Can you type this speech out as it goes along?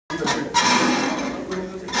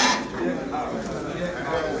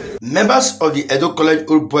Members of the Edo College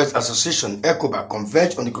Old Boys Association (ECOBA)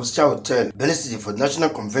 converged on the Coastal Hotel, Benin City, for the National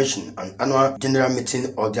Convention and Annual General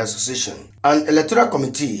Meeting of the Association. An electoral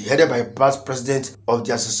committee headed by past president of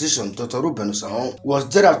the association, Dr. Lucky Nosakhare, was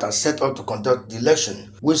thereafter set up to conduct the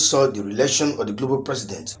election, which saw the re-election of the global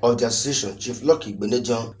president of the association, Chief Lucky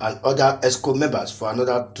Igbinedion, and other exco members for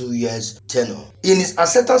another 2 years tenure. In his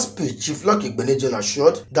acceptance speech, Chief Lucky Igbinedion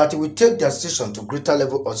assured that he will take the association to greater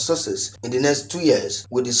level of success in the next 2 years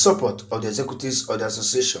with the support of the executives of the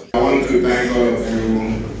association. I want to thank all of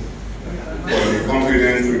you for the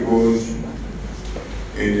confidence reposed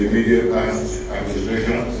in the immediate past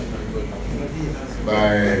administration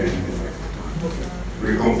by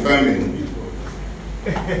reconfirming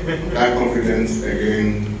that confidence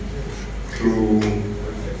again through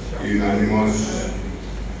unanimous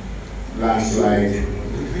landslide.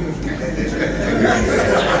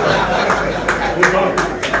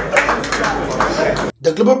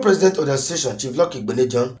 The global president of the association, Chief Lucky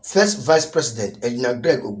Igbinedion, first vice president,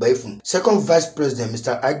 Ehimiyein Ogbaifun, second vice president,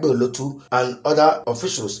 Mr. Agbe, and other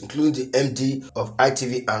officials, including the MD of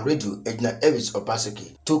ITV and Radio, Ehimiyein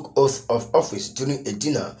Obaseki, took oath of office during a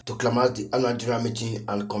dinner to clamor the annual general meeting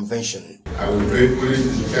and convention. I will faithfully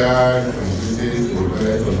discharge my duties to the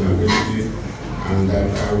best of my ability, and that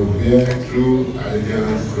I will bear true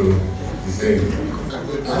allegiance to the same.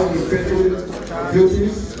 I will faithfully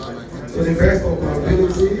duties to the best of my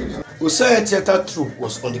ability. Usaya Theatre Troupe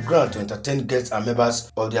was on the ground to entertain guests and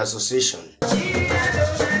members of the association.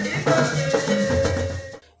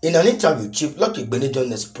 In an interview, Chief Lucky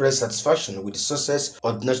Igbinedion expressed satisfaction with the success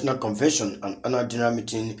of the National Convention and Annual General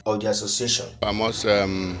Meeting of the association. I must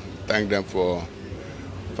thank them for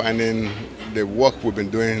finding the work we've been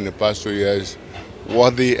doing in the past 2 years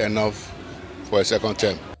worthy enough for a second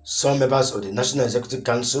term. Some members of the National Executive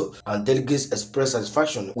Council and delegates expressed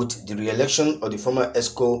satisfaction with the re-election of the former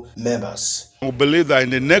ESCO members. We believe that in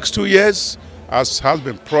the next 2 years, as has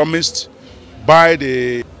been promised by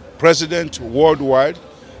the President worldwide,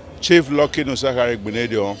 Chief Lucky Nosakhare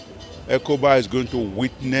Igbinedion, ECOBA is going to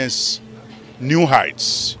witness new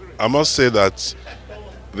heights. I must say that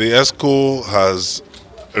the ESCO has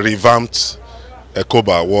revamped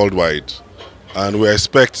ECOBA worldwide, and we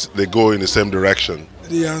expect they go in the same direction.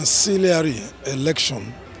 The ancillary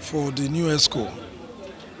election for the new ESCO,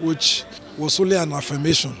 which was only an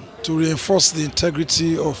affirmation to reinforce the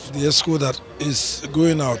integrity of the ESCO that is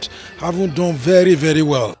going out, haven't done very, very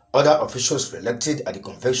well. Other officials re-elected at the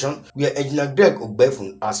convention were Ehimiyein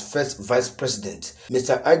Ogbaifun as first vice president,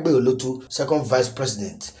 Mr. Agbe, second vice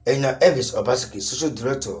president, Ehimiyein Obaseki, social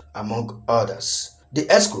director, among others. The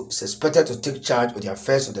ESCO is expected to take charge of the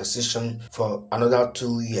affairs of the association for another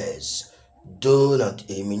 2 years.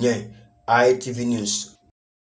 Ehimiyein, ITV News.